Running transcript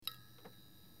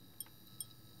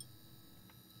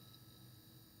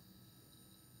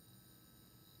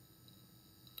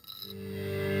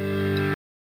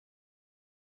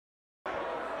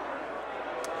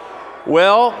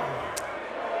Well,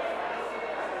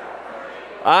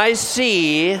 I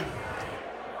see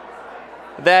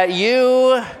that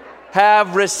you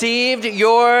have received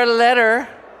your letter.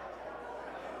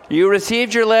 You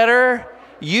received your letter.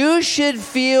 You should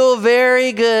feel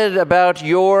very good about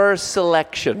your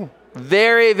selection.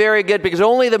 Very, very good, because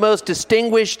only the most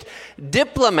distinguished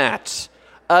diplomats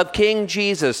of King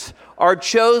Jesus are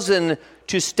chosen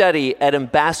to study at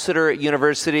Ambassador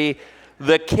University,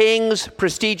 the King's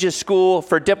prestigious school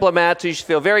for diplomats. You should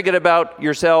feel very good about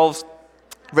yourselves.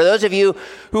 For those of you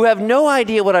who have no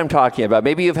idea what I'm talking about,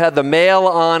 maybe you've had the mail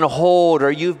on hold or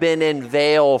you've been in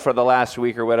Vail for the last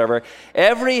week or whatever,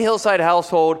 every Hillside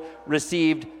household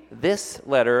received this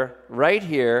letter right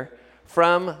here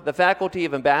from the faculty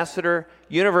of Ambassador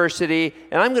University,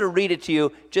 and I'm going to read it to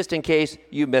you just in case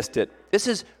you missed it. This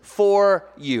is for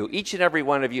you, each and every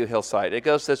one of you, Hillside. It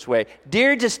goes this way.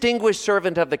 Dear distinguished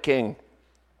servant of the King,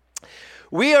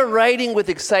 we are writing with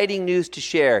exciting news to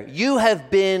share. You have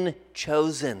been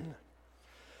chosen.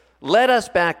 Let us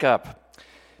back up.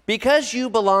 Because you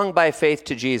belong by faith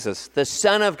to Jesus, the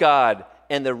Son of God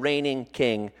and the reigning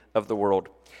King of the world.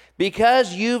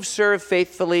 Because you've served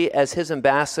faithfully as his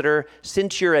ambassador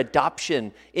since your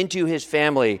adoption into his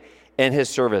family and his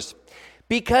service.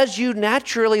 Because you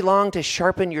naturally long to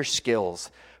sharpen your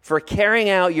skills for carrying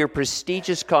out your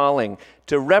prestigious calling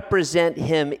to represent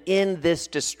him in this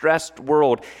distressed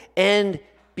world, and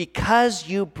because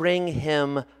you bring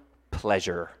him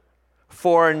pleasure,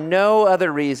 for no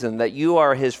other reason that you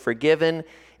are his forgiven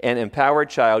and empowered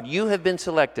child, you have been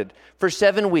selected for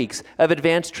 7 weeks of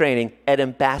advanced training at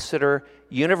Ambassador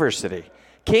University.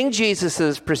 King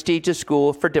Jesus' prestigious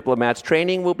school for diplomats.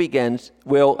 Training will be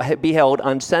held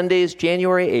on Sundays,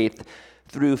 January 8th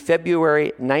through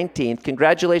February 19th.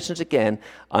 Congratulations again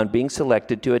on being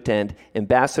selected to attend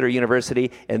Ambassador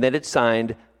University, and then it's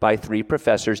signed by 3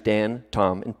 professors, Dan,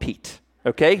 Tom, and Pete.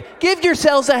 Okay? Give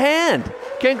yourselves a hand.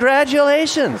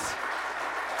 Congratulations.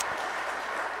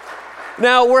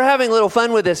 Now, we're having a little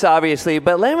fun with this, obviously,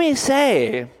 but let me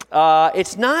say,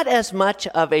 it's not as much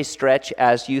of a stretch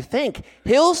as you think.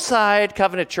 Hillside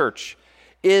Covenant Church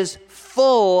is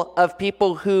full of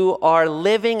people who are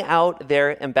living out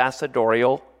their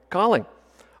ambassadorial calling.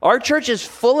 Our church is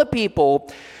full of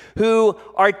people who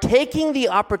are taking the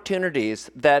opportunities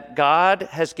that God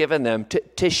has given them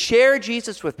to share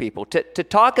Jesus with people, to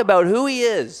talk about who he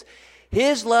is,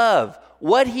 his love,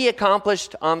 what he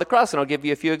accomplished on the cross. And I'll give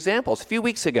you a few examples. A few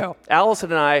weeks ago,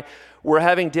 Allison and I were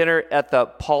having dinner at the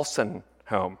Paulson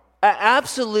home.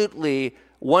 Absolutely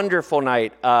wonderful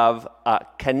night of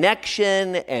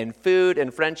connection and food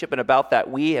and friendship, and about that,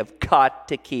 we have got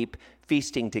to keep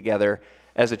feasting together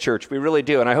as a church. We really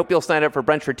do, and I hope you'll sign up for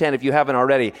Brunch for 10 if you haven't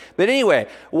already. But anyway,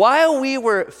 while we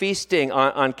were feasting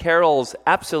on Carol's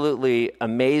absolutely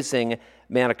amazing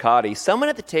manicotti, someone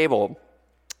at the table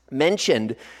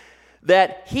mentioned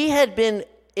that he had been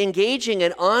engaging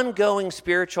in ongoing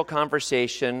spiritual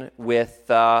conversation with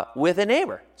a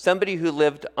neighbor, somebody who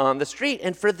lived on the street.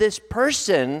 And for this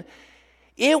person,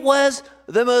 it was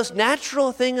the most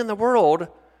natural thing in the world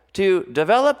to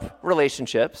develop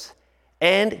relationships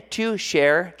and to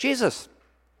share Jesus.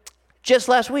 Just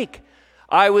last week,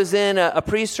 I was in a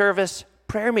pre-service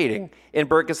prayer meeting in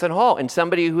Bergeson Hall, and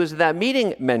somebody who was at that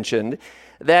meeting mentioned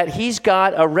that he's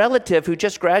got a relative who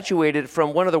just graduated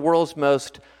from one of the world's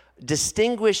most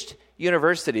distinguished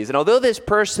universities. And although this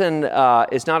person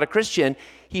is not a Christian,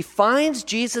 he finds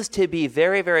Jesus to be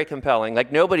very, very compelling,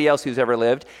 like nobody else who's ever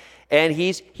lived, and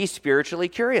he's spiritually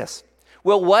curious.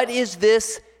 Well, what is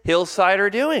this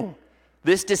Hillsider doing?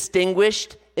 This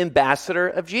distinguished ambassador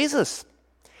of Jesus.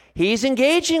 He's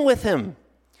engaging with him.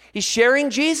 He's sharing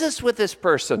Jesus with this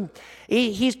person.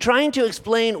 He's trying to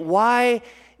explain why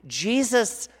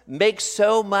Jesus makes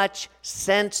so much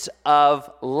sense of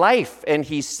life. And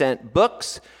he sent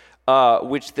books,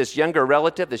 which this younger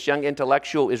relative, this young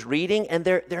intellectual is reading, and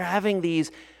they're having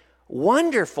these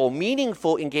wonderful,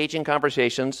 meaningful, engaging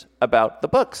conversations about the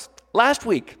books. Last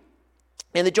week,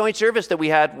 in the joint service that we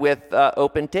had with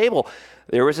Open Table,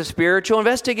 there was a spiritual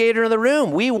investigator in the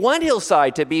room. We want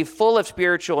Hillside to be full of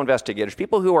spiritual investigators,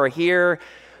 people who are here,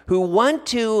 who want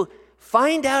to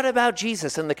find out about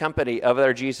Jesus in the company of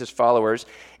other Jesus followers.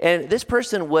 And this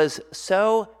person was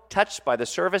so touched by the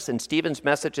service and Stephen's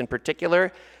message in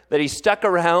particular that he stuck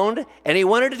around and he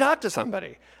wanted to talk to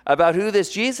somebody about who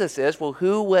this Jesus is. Well,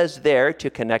 who was there to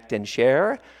connect and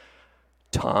share?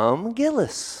 Tom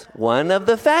Gillis, one of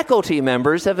the faculty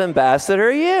members of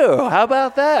Ambassador U. How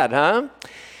about that, huh?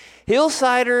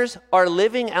 Hillsiders are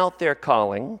living out their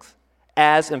callings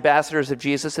as ambassadors of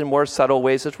Jesus in more subtle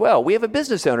ways as well. We have a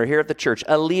business owner here at the church,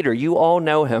 a leader, you all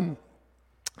know him,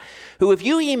 who, if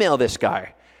you email this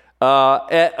guy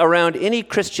around any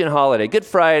Christian holiday, Good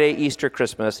Friday, Easter,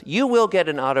 Christmas, you will get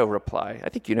an auto reply. I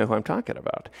think you know who I'm talking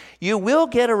about. You will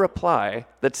get a reply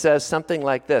that says something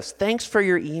like this: "Thanks for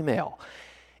your email.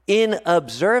 In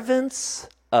observance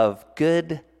of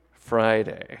Good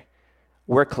Friday,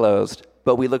 we're closed,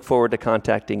 but we look forward to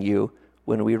contacting you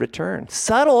when we return."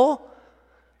 Subtle,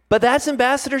 but that's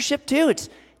ambassadorship too. It's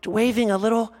waving a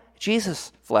little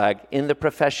Jesus flag in the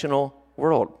professional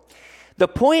world. The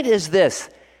point is this: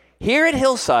 here at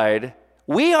Hillside,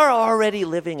 we are already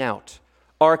living out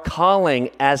our calling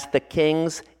as the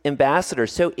King's ambassador.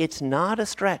 So it's not a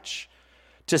stretch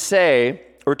to say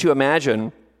or to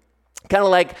imagine, kind of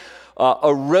like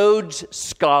a Rhodes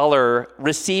Scholar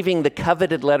receiving the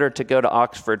coveted letter to go to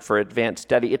Oxford for advanced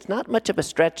study. It's not much of a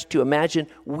stretch to imagine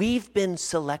we've been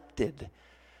selected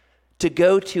to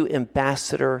go to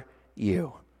Ambassador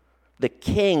U, the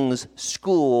King's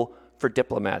School for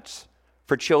Diplomats,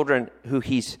 for children who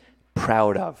he's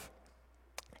proud of.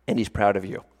 And he's proud of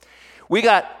you. We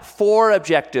got 4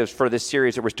 objectives for this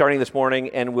series that we're starting this morning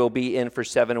and will be in for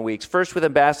 7 weeks. First, with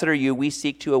Ambassador U, we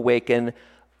seek to awaken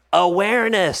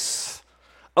awareness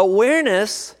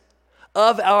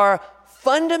of our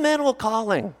fundamental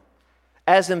calling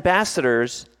as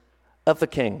ambassadors of the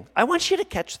King. I want you to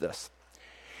catch this.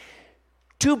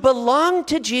 To belong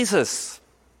to Jesus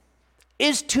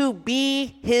is to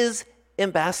be his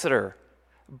ambassador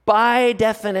by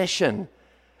definition.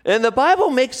 And the Bible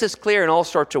makes this clear in all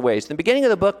sorts of ways. In the beginning of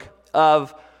the book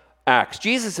of Acts,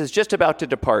 Jesus is just about to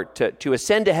depart, to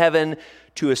ascend to heaven,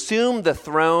 to assume the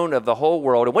throne of the whole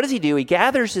world. And what does he do? He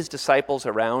gathers his disciples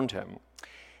around him.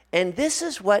 And this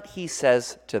is what he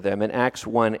says to them in Acts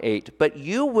 1:8. "But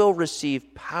you will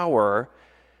receive power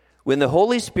when the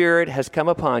Holy Spirit has come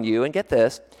upon you." And get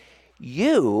this,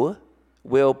 "you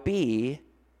will be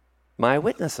my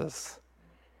witnesses."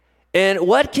 And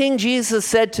what King Jesus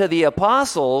said to the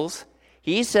apostles,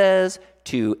 he says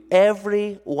to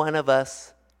every one of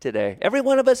us today, every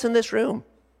one of us in this room,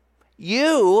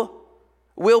 "You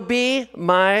will be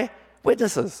my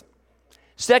witnesses."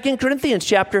 2 Corinthians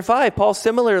chapter 5, Paul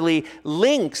similarly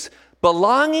links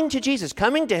belonging to Jesus,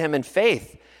 coming to him in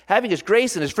faith, having his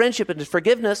grace and his friendship and his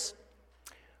forgiveness,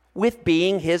 with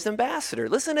being his ambassador.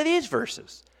 Listen to these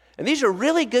verses. And these are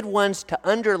really good ones to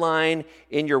underline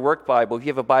in your work Bible if you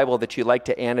have a Bible that you like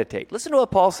to annotate. Listen to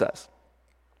what Paul says.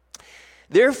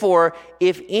 "Therefore,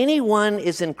 if anyone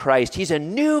is in Christ, he's a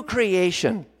new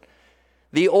creation.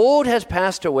 The old has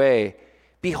passed away.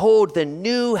 Behold, the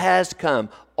new has come.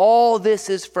 All this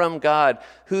is from God,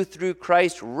 who through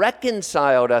Christ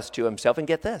reconciled us to himself." And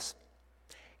get this,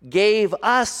 "gave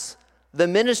us the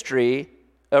ministry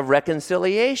of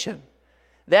reconciliation."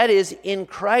 That is, in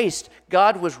Christ,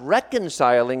 God was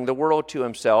reconciling the world to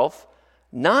himself,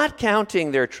 not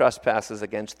counting their trespasses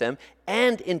against them,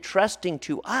 and entrusting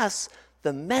to us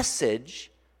the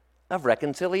message of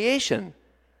reconciliation.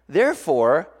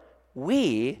 Therefore,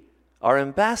 we are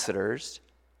ambassadors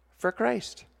for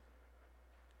Christ.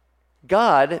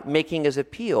 God making his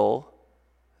appeal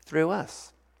through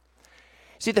us.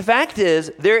 See, the fact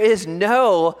is, there is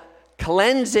no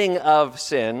cleansing of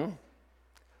sin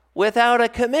without a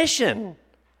commission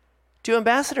to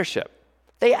ambassadorship.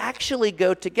 They actually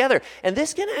go together. And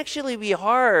this can actually be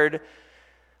hard,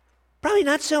 probably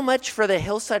not so much for the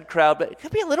Hillside crowd, but it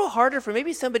could be a little harder for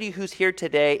maybe somebody who's here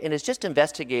today and is just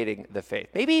investigating the faith.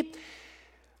 Maybe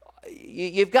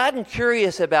you've gotten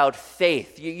curious about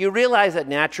faith. You realize that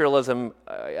naturalism,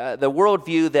 the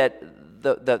worldview that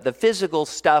the physical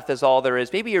stuff is all there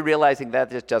is. Maybe you're realizing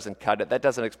that just doesn't cut it. That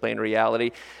doesn't explain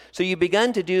reality. So you've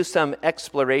begun to do some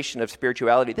exploration of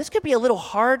spirituality. This could be a little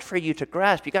hard for you to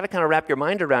grasp. You got to kind of wrap your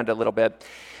mind around it a little bit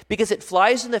because it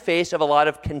flies in the face of a lot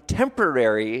of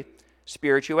contemporary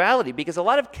spirituality. Because a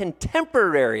lot of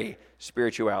contemporary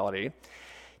spirituality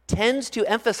tends to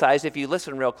emphasize, if you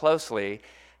listen real closely,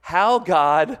 how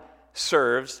God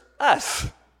serves us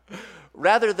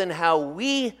rather than how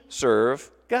we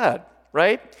serve God.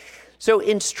 Right? So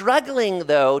in struggling,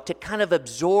 though, to kind of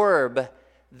absorb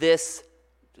this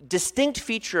distinct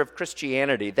feature of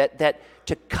Christianity, that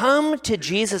to come to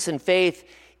Jesus in faith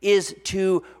is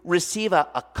to receive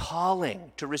a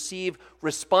calling, to receive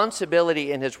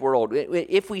responsibility in his world.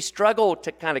 If we struggle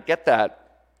to kind of get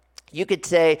that, you could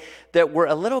say that we're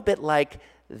a little bit like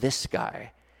this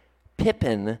guy,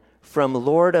 Pippin from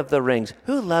Lord of the Rings.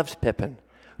 Who loves Pippin?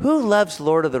 Who loves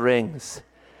Lord of the Rings?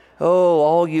 Oh,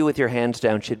 all you with your hands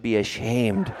down should be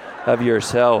ashamed of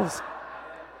yourselves.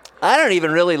 I don't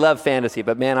even really love fantasy,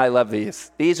 but man, I love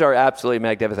these. These are absolutely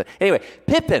magnificent. Anyway,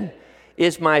 Pippin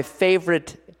is my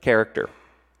favorite character.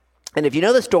 And if you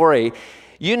know the story,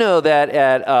 You know that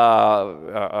at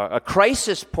a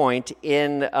crisis point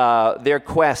in their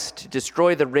quest to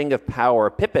destroy the Ring of Power,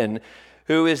 Pippin,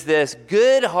 who is this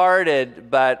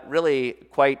good-hearted but really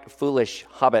quite foolish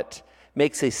hobbit,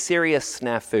 makes a serious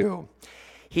snafu.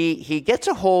 He gets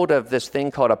a hold of this thing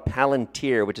called a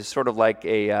palantir, which is sort of like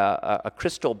a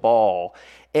crystal ball.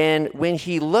 And when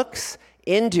he looks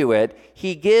into it,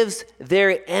 he gives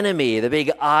their enemy, the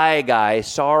big eye guy,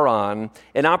 Sauron,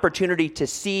 an opportunity to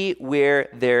see where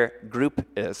their group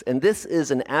is. And this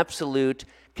is an absolute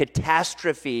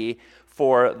catastrophe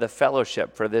for the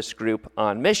Fellowship, for this group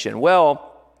on mission.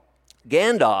 Well,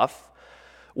 Gandalf,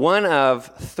 one of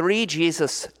three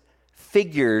Jesus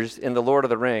figures in the Lord of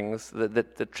the Rings,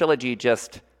 the trilogy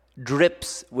just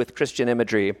drips with Christian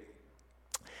imagery.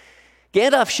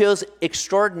 Gandalf shows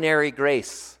extraordinary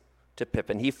grace to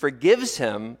Pippin. He forgives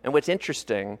him, and what's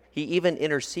interesting, he even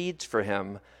intercedes for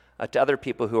him to other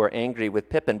people who are angry with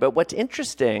Pippin. But what's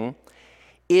interesting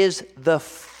is the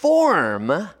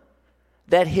form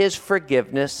that his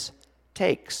forgiveness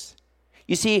takes.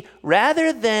 You see,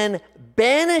 rather than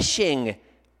banishing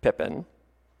Pippin,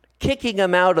 kicking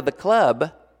him out of the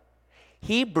club,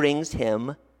 he brings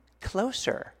him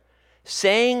closer,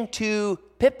 saying to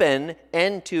Pippin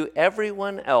and to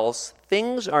everyone else,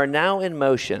 things are now in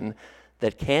motion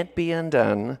that can't be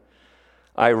undone.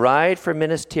 I ride for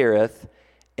Minas Tirith,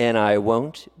 and I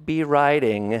won't be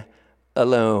riding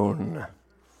alone.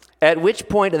 At which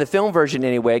point, in the film version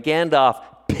anyway, Gandalf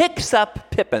picks up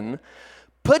Pippin,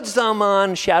 puts him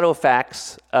on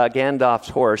Shadowfax, Gandalf's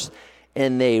horse,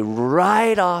 and they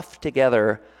ride off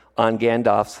together on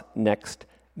Gandalf's next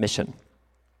mission.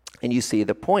 And you see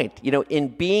the point. You know, in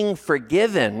being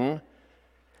forgiven,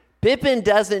 Pippin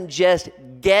doesn't just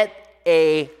get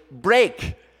a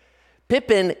break.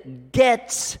 Pippin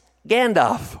gets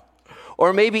Gandalf.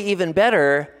 Or maybe even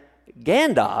better,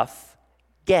 Gandalf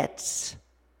gets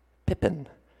Pippin.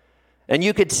 And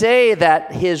you could say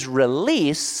that his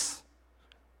release,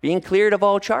 being cleared of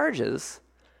all charges,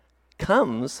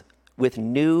 comes with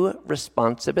new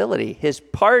responsibility. His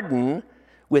pardon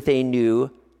with a new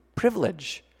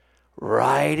privilege.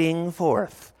 Riding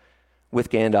forth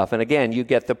with Gandalf. And again, you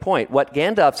get the point. What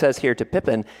Gandalf says here to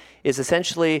Pippin is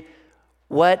essentially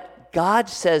what God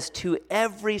says to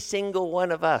every single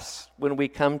one of us when we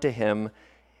come to him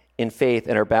in faith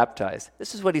and are baptized.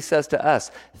 This is what he says to us.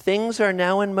 Things are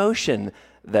now in motion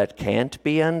that can't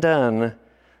be undone.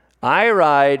 I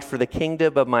ride for the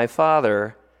kingdom of my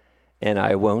Father, and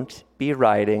I won't be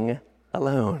riding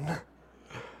alone.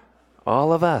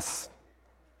 All of us.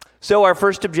 So our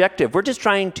first objective, we're just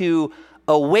trying to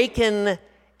awaken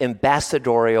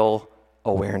ambassadorial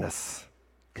awareness,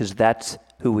 because that's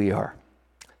who we are.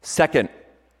 Second,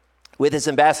 with this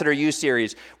Ambassador U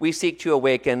series, we seek to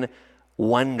awaken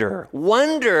wonder.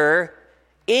 Wonder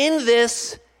in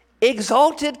this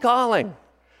exalted calling.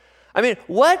 I mean,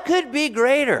 what could be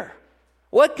greater?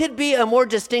 What could be a more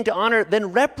distinct honor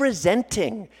than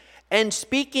representing and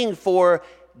speaking for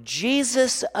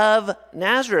Jesus of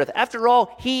Nazareth? After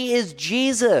all, he is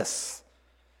Jesus.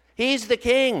 He's the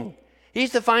King.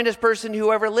 He's the finest person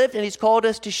who ever lived, and he's called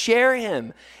us to share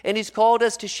him. And he's called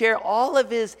us to share all of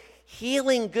his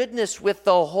healing goodness with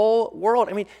the whole world.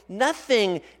 I mean,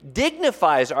 nothing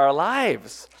dignifies our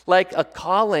lives like a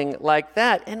calling like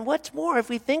that. And what's more, if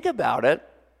we think about it,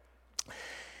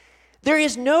 there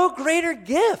is no greater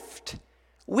gift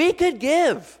we could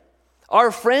give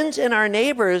our friends and our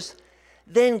neighbors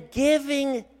than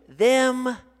giving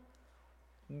them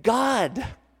God.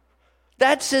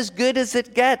 That's as good as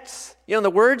it gets. You know, in the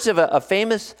words of a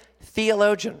famous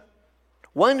theologian,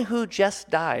 one who just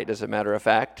died, as a matter of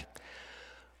fact,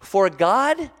 for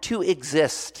God to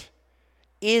exist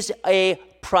is a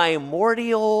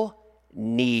primordial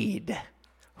need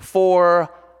for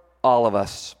all of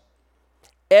us.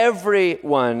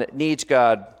 Everyone needs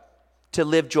God to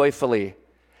live joyfully,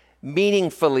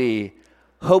 meaningfully,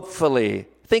 hopefully.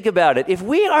 Think about it. If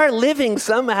we are living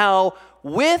somehow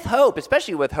with hope,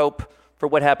 especially with hope for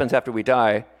what happens after we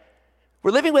die,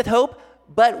 we're living with hope,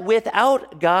 but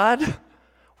without God,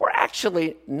 we're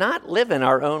actually not living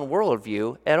our own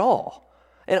worldview at all.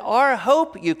 And our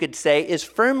hope, you could say, is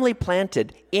firmly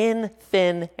planted in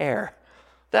thin air.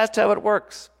 That's how it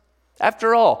works.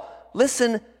 After all,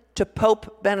 listen to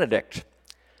Pope Benedict.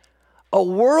 A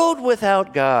world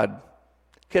without God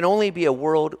can only be a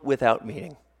world without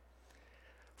meaning.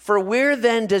 For where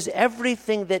then does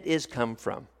everything that is come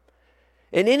from?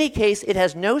 In any case, it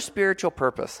has no spiritual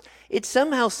purpose. It's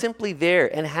somehow simply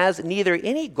there and has neither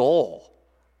any goal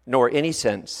nor any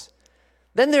sense.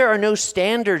 Then there are no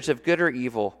standards of good or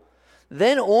evil.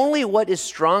 then only what is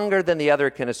stronger than the other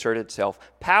can assert itself.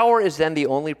 Power is then the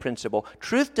only principle.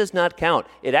 Truth does not count.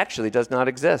 It actually does not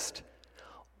exist.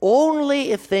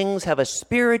 Only if things have a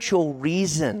spiritual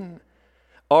reason,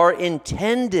 are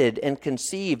intended and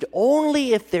conceived,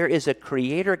 only if there is a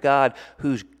creator God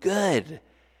who's good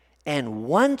and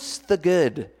wants the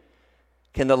good,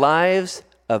 can the lives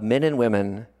of men and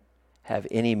women have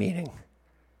any meaning. Isn't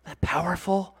that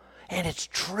powerful? And it's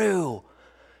true.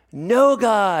 No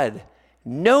God,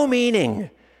 no meaning.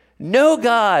 No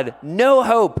God, no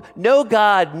hope. No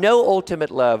God, no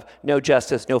ultimate love. No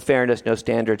justice, no fairness, no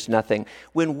standards, nothing.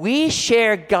 When we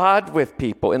share God with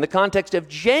people in the context of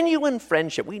genuine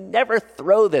friendship, we never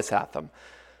throw this at them.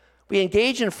 We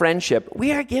engage in friendship.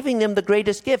 We are giving them the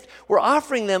greatest gift. We're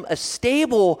offering them a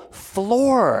stable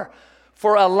floor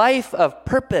for a life of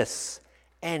purpose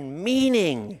and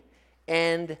meaning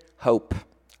and hope.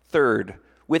 Third,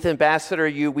 with Ambassador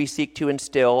U, we seek to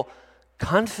instill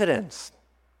confidence.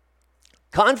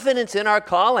 Confidence in our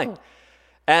calling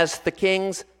as the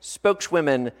King's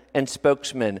spokeswomen and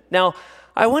spokesmen. Now,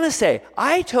 I want to say,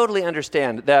 I totally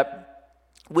understand that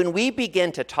when we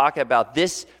begin to talk about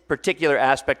this particular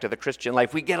aspect of the Christian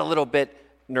life, we get a little bit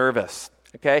nervous,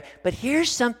 okay? But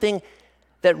here's something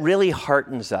that really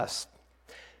heartens us.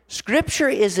 Scripture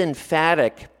is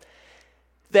emphatic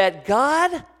that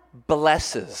God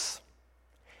blesses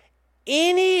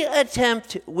any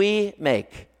attempt we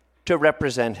make to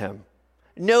represent him,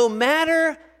 no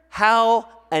matter how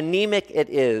anemic it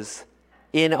is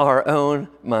in our own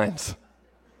minds.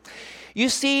 You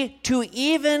see, to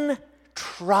even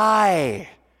try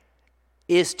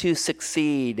is to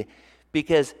succeed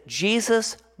because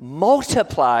Jesus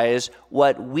multiplies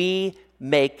what we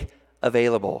make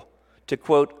available. To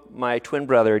quote my twin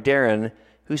brother, Darren,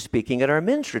 who's speaking at our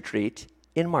men's retreat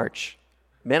in March.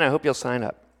 Men, I hope you'll sign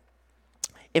up.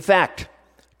 In fact,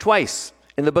 twice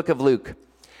in the book of Luke,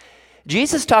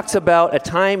 Jesus talks about a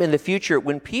time in the future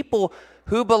when people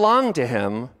who belong to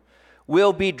him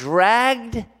will be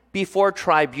dragged before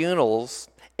tribunals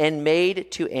and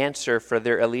made to answer for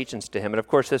their allegiance to him. And of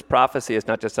course, this prophecy is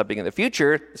not just something in the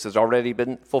future. This has already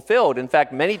been fulfilled. In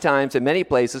fact, many times in many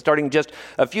places, starting just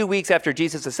a few weeks after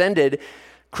Jesus ascended,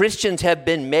 Christians have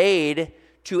been made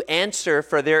to answer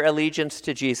for their allegiance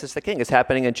to Jesus the King. It's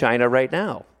happening in China right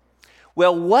now.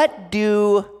 Well, what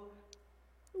does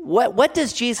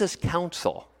Jesus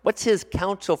counsel? What's his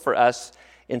counsel for us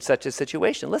in such a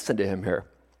situation? Listen to him here.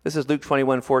 This is Luke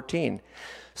 21:14.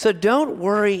 So don't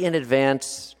worry in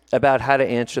advance about how to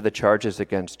answer the charges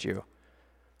against you,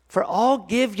 for I'll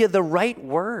give you the right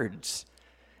words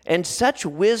and such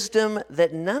wisdom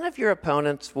that none of your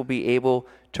opponents will be able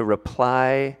to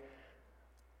reply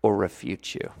or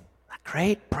refute you. A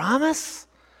great promise.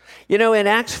 You know, in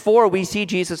Acts 4, we see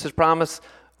Jesus' promise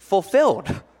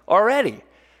fulfilled already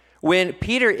when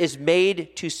Peter is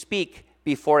made to speak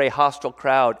before a hostile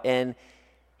crowd, and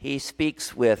he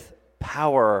speaks with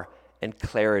power and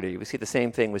clarity. We see the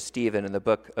same thing with Stephen in the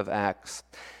book of Acts.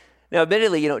 Now,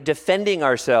 admittedly, defending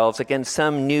ourselves against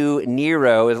some new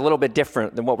Nero is a little bit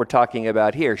different than what we're talking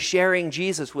about here. Sharing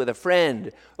Jesus with a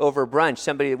friend over brunch,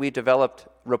 somebody that we developed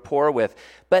rapport with.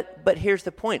 But here's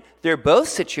the point. They're both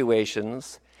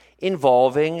situations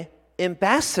involving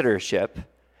ambassadorship,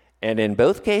 and in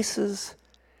both cases,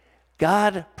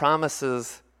 God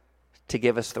promises to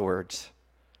give us the words,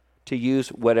 to use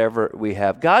whatever we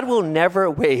have. God will never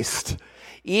waste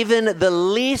even the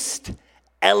least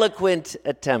eloquent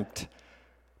attempt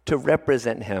to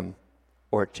represent him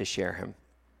or to share him.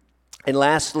 And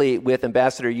lastly, with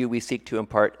Ambassador U, we seek to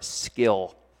impart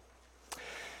skill.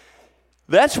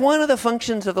 That's one of the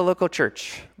functions of the local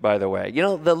church, by the way.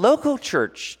 The local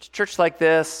church like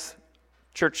this,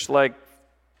 church like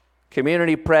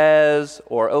Community Pres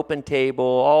or Open Table,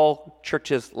 all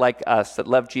churches like us that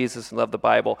love Jesus and love the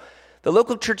Bible, the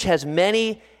local church has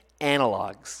many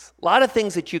analogs, a lot of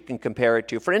things that you can compare it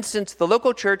to. For instance, the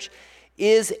local church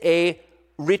is a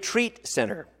retreat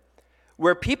center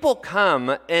where people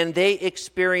come and they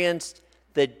experience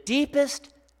the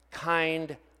deepest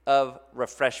kind of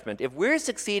refreshment. If we're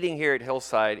succeeding here at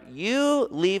Hillside, you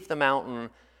leave the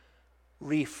mountain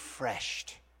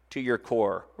refreshed to your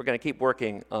core. We're going to keep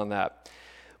working on that.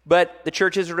 But the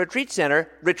church is a retreat center.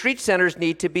 Retreat centers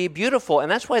need to be beautiful, and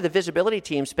that's why the visibility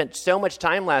team spent so much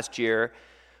time last year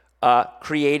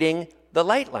creating the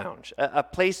Light Lounge, a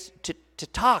place to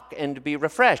talk and to be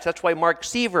refreshed. That's why Mark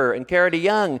Seaver and Cara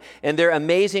DeYoung and their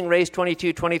amazing Race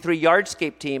 22-23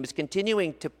 Yardscape team is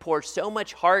continuing to pour so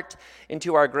much heart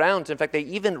into our grounds. In fact, they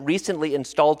even recently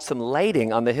installed some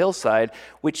lighting on the hillside,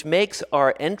 which makes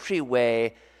our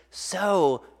entryway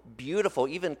so beautiful,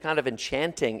 even kind of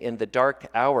enchanting in the dark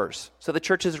hours. So the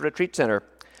church is a retreat center.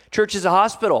 Church is a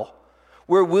hospital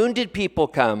where wounded people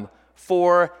come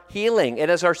for healing. And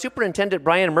as our superintendent,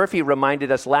 Brian Murphy,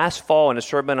 reminded us last fall in a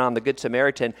sermon on the Good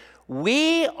Samaritan,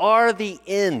 we are the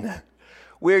inn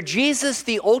where Jesus,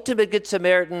 the ultimate Good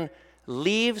Samaritan,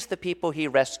 leaves the people he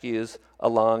rescues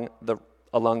along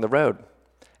the road.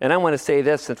 And I want to say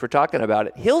this since we're talking about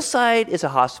it. Hillside is a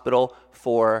hospital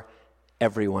for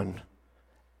everyone.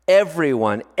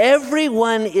 Everyone.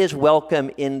 Everyone is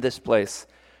welcome in this place,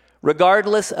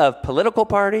 regardless of political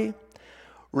party,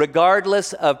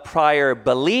 regardless of prior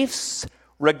beliefs,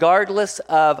 regardless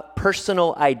of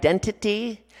personal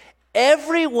identity.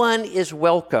 Everyone is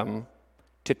welcome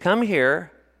to come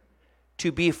here,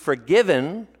 to be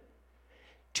forgiven,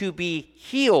 to be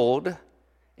healed,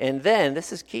 and then,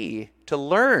 this is key, to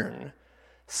learn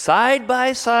side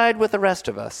by side with the rest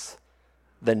of us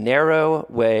the narrow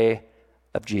way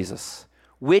of Jesus,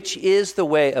 which is the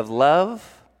way of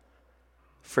love,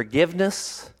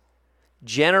 forgiveness,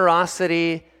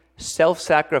 generosity,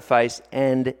 self-sacrifice,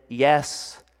 and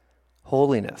yes,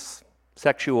 holiness,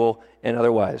 sexual and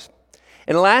otherwise.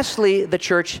 And lastly, the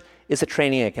church is a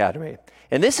training academy.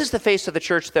 And this is the face of the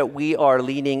church that we are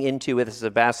leaning into with this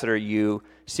Ambassador U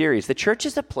series. The church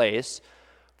is a place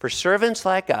for servants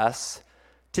like us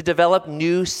to develop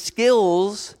new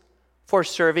skills for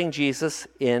serving Jesus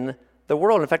in the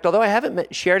world. In fact, although I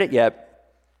haven't shared it yet,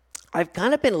 I've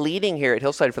kind of been leading here at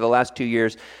Hillside for the last 2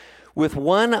 years with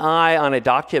one eye on a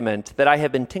document that I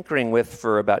have been tinkering with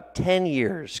for about 10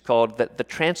 years called the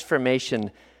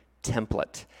Transformation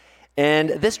Template. And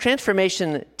this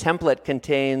transformation template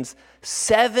contains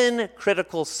 7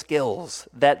 critical skills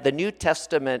that the New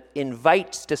Testament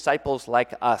invites disciples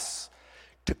like us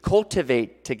to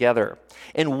cultivate together.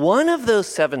 And one of those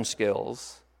 7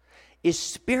 skills is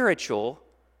spiritual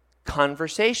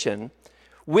conversation,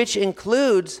 which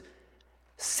includes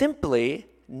simply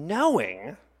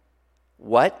knowing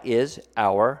what is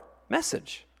our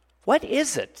message. What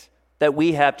is it that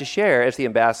we have to share as the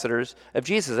ambassadors of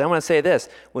Jesus? I want to say this.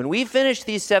 When we finish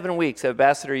these 7 weeks of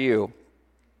Ambassador U,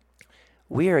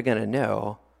 we are going to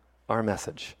know our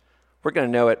message. We're going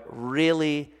to know it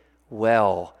really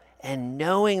well. And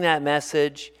knowing that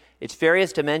message, its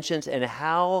various dimensions, and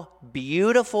how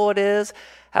beautiful it is,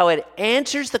 how it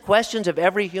answers the questions of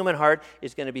every human heart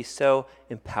is going to be so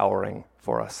empowering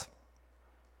for us.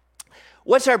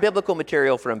 What's our biblical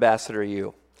material for Ambassador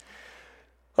U?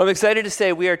 I'm excited to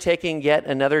say we are taking yet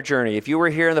another journey. If you were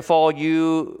here in the fall,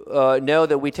 you know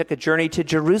that we took a journey to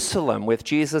Jerusalem with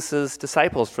Jesus'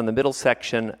 disciples from the middle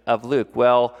section of Luke.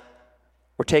 Well,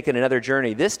 we're taking another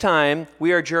journey. This time,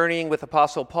 we are journeying with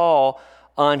Apostle Paul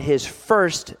on his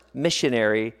first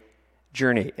missionary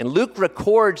journey. And Luke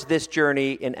records this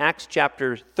journey in Acts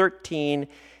chapter 13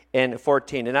 and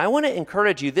 14. And I want to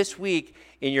encourage you this week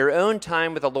in your own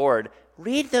time with the Lord,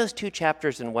 read those 2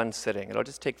 chapters in one sitting. It'll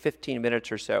just take 15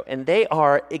 minutes or so, and they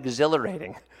are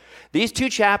exhilarating. These 2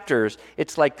 chapters,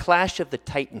 it's like Clash of the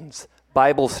Titans,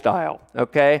 Bible style,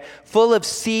 okay? Full of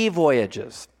sea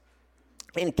voyages,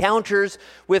 encounters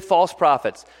with false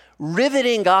prophets,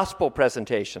 riveting gospel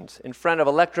presentations in front of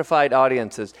electrified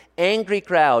audiences, angry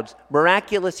crowds,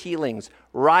 miraculous healings,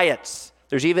 riots.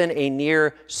 There's even a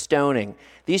near stoning.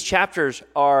 These chapters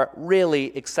are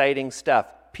really exciting stuff.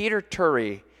 Peter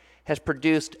Turry has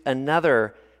produced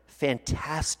another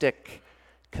fantastic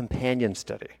companion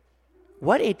study.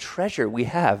 What a treasure we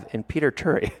have in Peter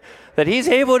Turry that he's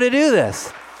able to do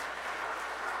this.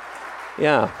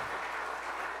 Yeah.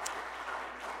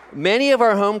 Many of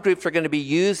our home groups are going to be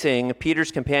using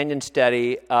Peter's companion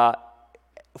study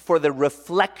for the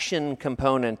reflection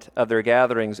component of their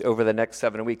gatherings over the next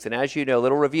 7 weeks. And as you know, a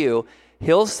little review,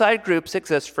 Hillside groups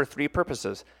exist for 3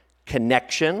 purposes.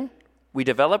 Connection, we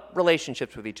develop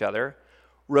relationships with each other.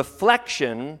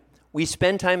 Reflection, we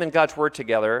spend time in God's Word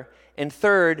together. And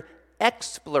third,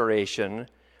 exploration,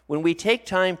 when we take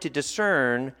time to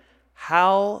discern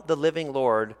how the living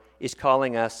Lord is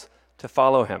calling us to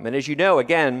follow him. And as you know,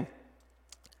 again,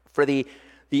 for the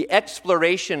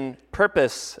exploration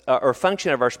purpose or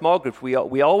function of our small groups,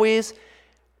 we always,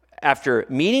 after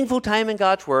meaningful time in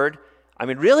God's Word,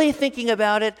 really thinking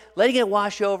about it, letting it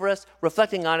wash over us,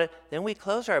 reflecting on it, then we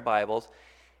close our Bibles,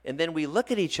 and then we look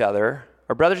at each other,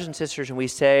 our brothers and sisters, and we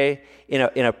say, in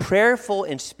a prayerful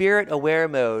and spirit-aware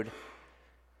mode,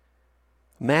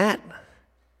 Matt,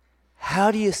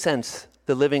 how do you sense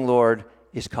the living Lord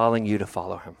is calling you to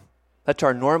follow him? That's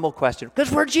our normal question,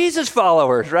 because we're Jesus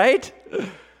followers, right?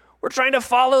 We're trying to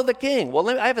follow the King. Well,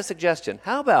 I have a suggestion.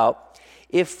 How about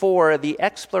if for the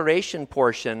exploration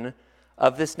portion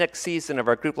of this next season of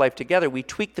our group life together, we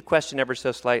tweak the question ever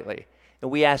so slightly. And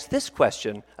we ask this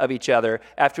question of each other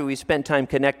after we spend time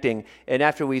connecting and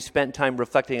after we spent time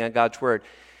reflecting on God's word.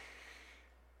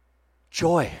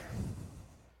 Joy.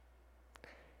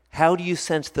 How do you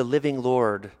sense the living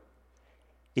Lord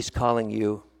is calling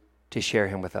you to share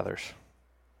him with others?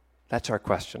 That's our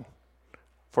question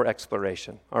for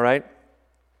exploration, all right?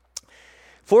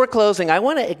 For closing, I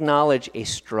want to acknowledge a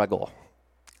struggle.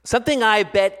 Something I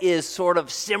bet is sort of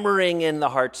simmering in the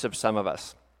hearts of some of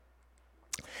us.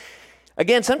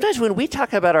 Again, sometimes when we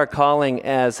talk about our calling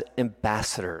as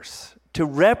ambassadors, to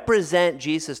represent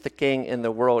Jesus the King in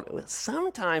the world,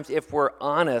 sometimes, if we're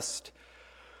honest,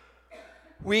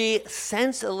 we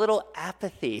sense a little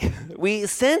apathy. We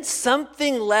sense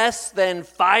something less than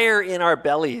fire in our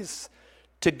bellies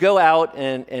to go out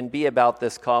and be about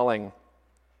this calling.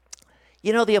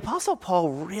 You know, the Apostle Paul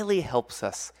really helps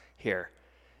us here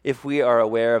if we are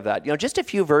aware of that. You know, just a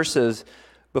few verses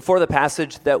before the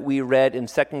passage that we read in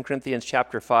 2 Corinthians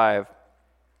chapter 5,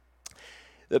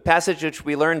 the passage which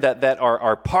we learned that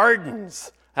our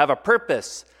pardons have a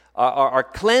purpose, our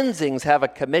cleansings have a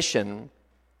commission,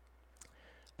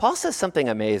 Paul says something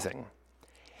amazing.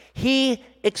 He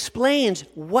explains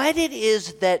what it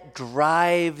is that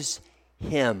drives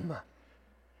him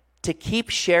to keep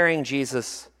sharing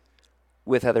Jesus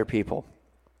with other people.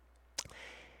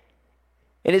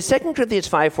 And in 2 Corinthians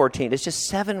 5:14, it's just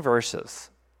 7 verses.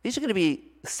 These are going to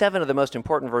be 7 of the most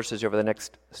important verses over the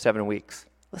next 7 weeks.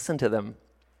 Listen to them.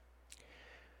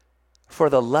 For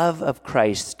the love of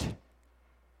Christ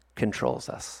controls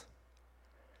us.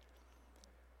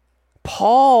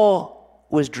 Paul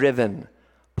was driven.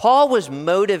 Paul was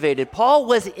motivated. Paul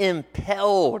was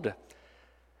impelled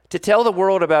to tell the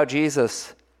world about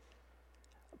Jesus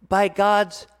by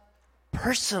God's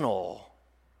personal,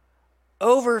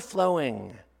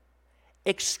 overflowing,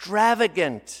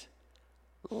 extravagant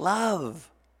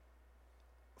love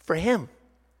for him.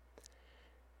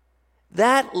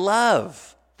 That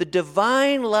love, the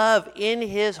divine love in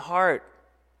his heart,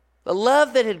 the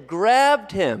love that had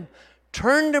grabbed him,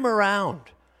 turned him around,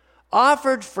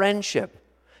 offered friendship,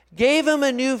 gave him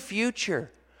a new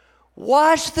future,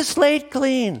 washed the slate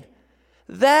clean.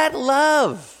 That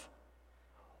love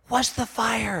was the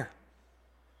fire.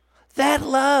 That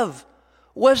love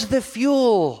was the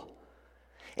fuel.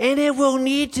 And it will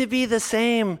need to be the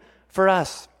same for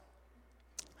us.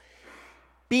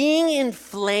 Being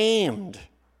inflamed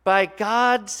by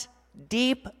God's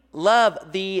deep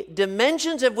love, the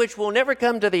dimensions of which we'll never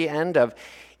come to the end of,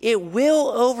 it will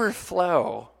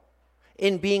overflow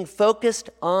in being focused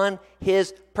on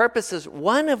his purposes,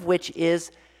 one of which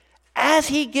is as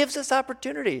he gives us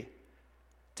opportunity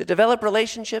to develop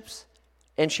relationships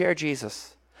and share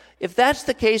Jesus. If that's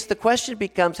the case, the question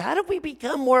becomes, how do we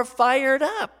become more fired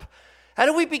up? How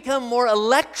do we become more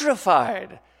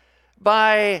electrified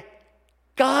by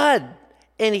God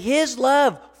and his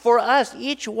love for us,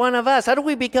 each one of us? How do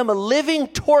we become a living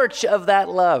torch of that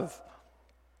love?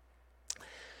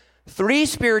 3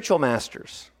 spiritual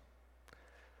masters,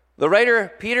 the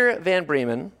writer Peter Van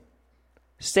Bremen,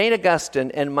 St.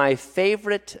 Augustine, and my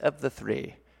favorite of the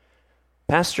 3,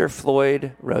 Pastor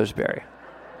Floyd Roseberry.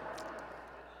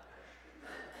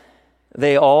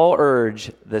 They all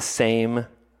urge the same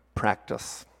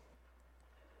practice.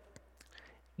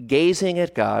 Gazing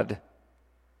at God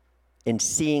and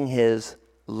seeing his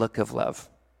look of love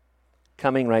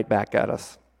coming right back at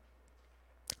us.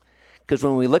 Because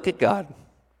when we look at God,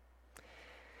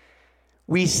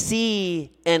 we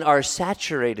see and are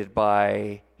saturated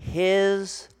by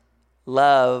his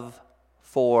love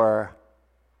for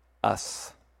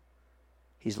us.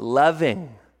 He's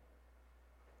loving.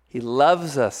 He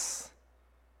loves us.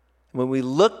 When we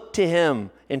look to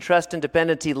him in trust and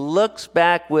dependence, he looks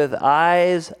back with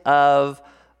eyes of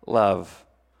love.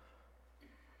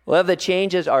 Love that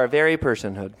changes our very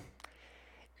personhood.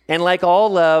 And like all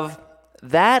love,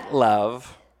 that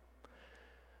love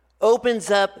opens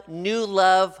up new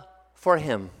love for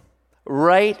him,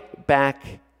 right back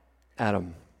at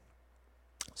him.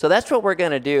 So that's what we're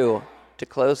going to do to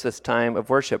close this time of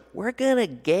worship. We're going to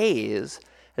gaze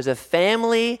as a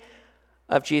family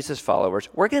of Jesus followers.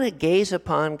 We're going to gaze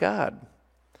upon God.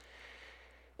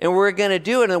 And we're going to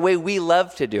do it in the way we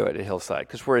love to do it at Hillside,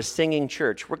 because we're a singing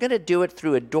church. We're going to do it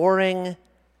through adoring,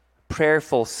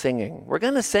 prayerful singing. We're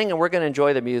going to sing and we're going to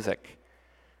enjoy the music.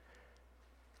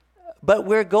 But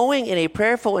we're going in a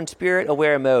prayerful and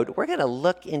spirit-aware mode. We're going to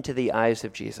look into the eyes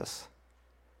of Jesus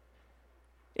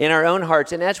in our own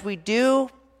hearts. And as we do,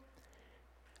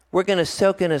 we're going to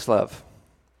soak in his love.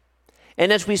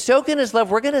 And as we soak in his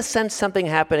love, we're going to sense something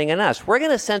happening in us. We're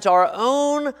going to sense our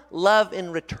own love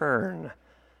in return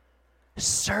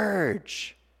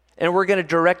surge. And we're going to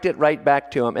direct it right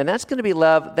back to him. And that's going to be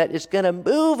love that is going to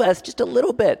move us just a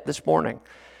little bit this morning.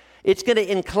 It's going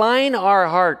to incline our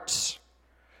hearts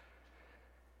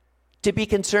to be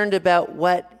concerned about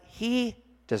what he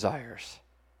desires.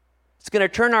 It's going to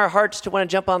turn our hearts to want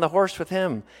to jump on the horse with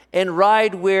him and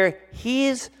ride where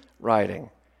he's riding,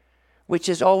 which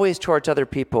is always towards other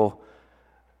people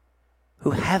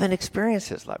who haven't experienced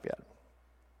his love yet.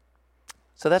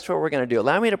 So that's what we're going to do.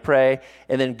 Allow me to pray,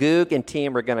 and then Goog and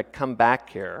team are going to come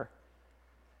back here.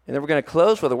 And then we're going to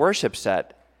close with a worship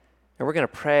set, and we're going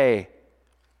to pray,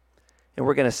 and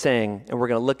we're going to sing, and we're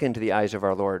going to look into the eyes of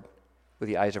our Lord with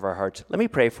the eyes of our hearts. Let me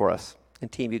pray for us.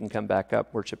 And team, you can come back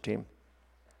up, worship team.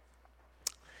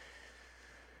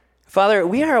 Father,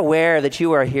 we are aware that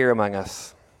you are here among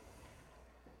us.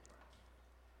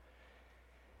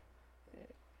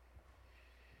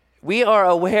 We are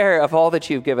aware of all that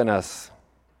you've given us.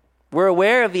 We're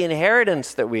aware of the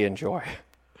inheritance that we enjoy.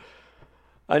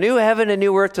 A new heaven, a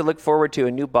new earth to look forward to,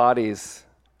 and new bodies.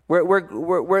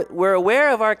 We're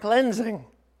aware of our cleansing.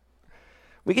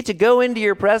 We get to go into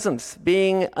your presence,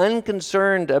 being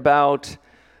unconcerned about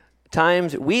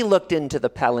times we looked into the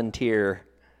Palantir,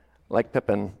 like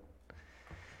Pippin.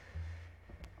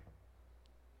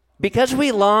 Because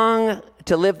we long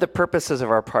to live the purposes of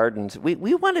our pardons, we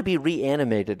want to be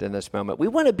reanimated in this moment. We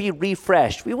want to be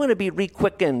refreshed. We want to be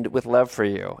requickened with love for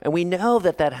you. And we know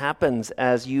that that happens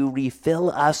as you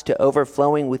refill us to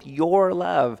overflowing with your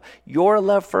love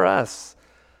for us.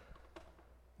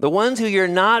 The ones who you're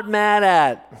not mad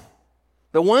at,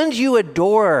 the ones you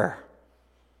adore,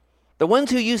 the ones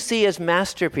who you see as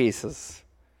masterpieces,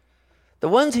 the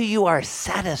ones who you are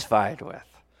satisfied with.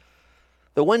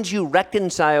 The ones you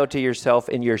reconcile to yourself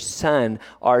in your Son,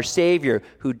 our Savior,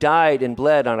 who died and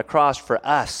bled on a cross for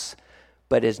us,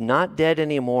 but is not dead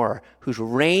anymore, who's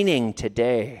reigning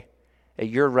today at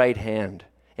your right hand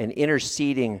and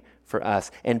interceding for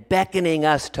us and beckoning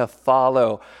us to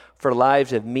follow for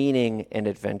lives of meaning and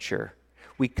adventure.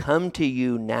 We come to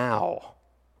you now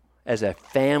as a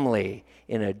family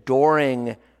in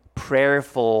adoring,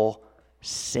 prayerful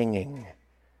singing,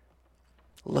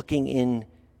 looking in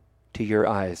to your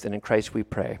eyes. And in Christ we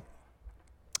pray.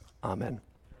 Amen.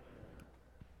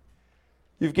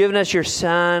 You've given us your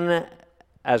Son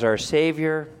as our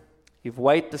Savior. You've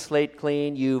wiped the slate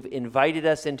clean. You've invited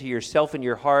us into yourself and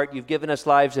your heart. You've given us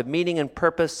lives of meaning and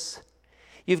purpose.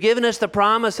 You've given us the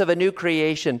promise of a new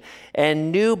creation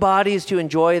and new bodies to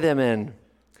enjoy them in.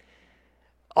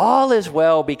 All is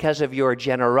well because of your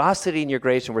generosity and your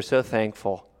grace, and we're so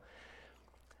thankful.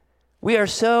 We are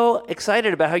so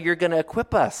excited about how you're going to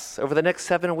equip us over the next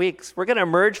 7 weeks. We're going to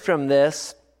emerge from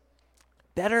this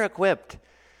better equipped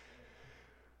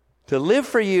to live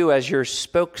for you as your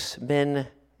spokesmen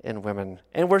and women.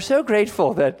 And we're so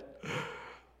grateful that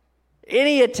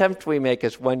any attempt we make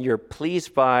is one you're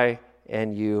pleased by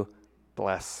and you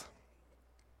bless.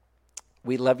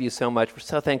 We love you so much. We're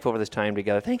so thankful for this time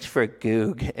together. Thanks for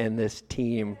Goog and this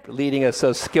team leading us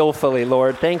so skillfully,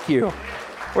 Lord. Thank you.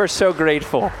 We're so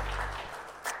grateful.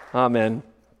 Amen.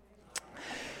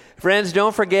 Friends,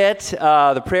 don't forget,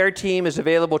 the prayer team is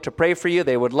available to pray for you.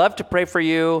 They would love to pray for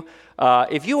you.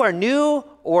 If you are new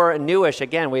or newish,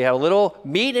 again, we have a little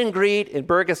meet and greet in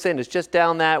Bergeson. It's just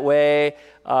down that way.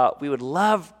 We would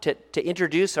love to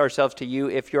introduce ourselves to you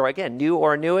if you're, again, new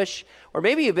or newish. Or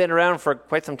maybe you've been around for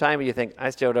quite some time and you think,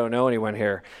 I still don't know anyone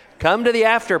here. Come to the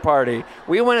after party.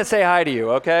 We want to say hi to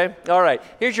you, okay? All right.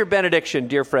 Here's your benediction,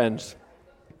 dear friends.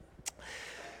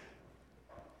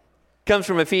 Comes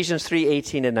from Ephesians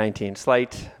 3:18 and 19.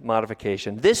 Slight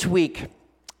modification. This week,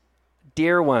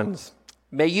 dear ones,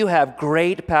 may you have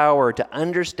great power to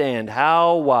understand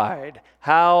how wide,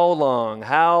 how long,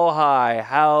 how high,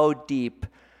 how deep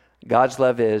God's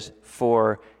love is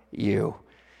for you.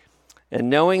 And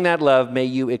knowing that love, may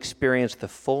you experience the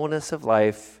fullness of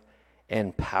life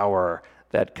and power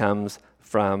that comes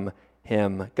from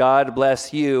Him. God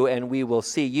bless you, and we will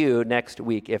see you next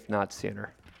week, if not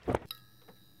sooner.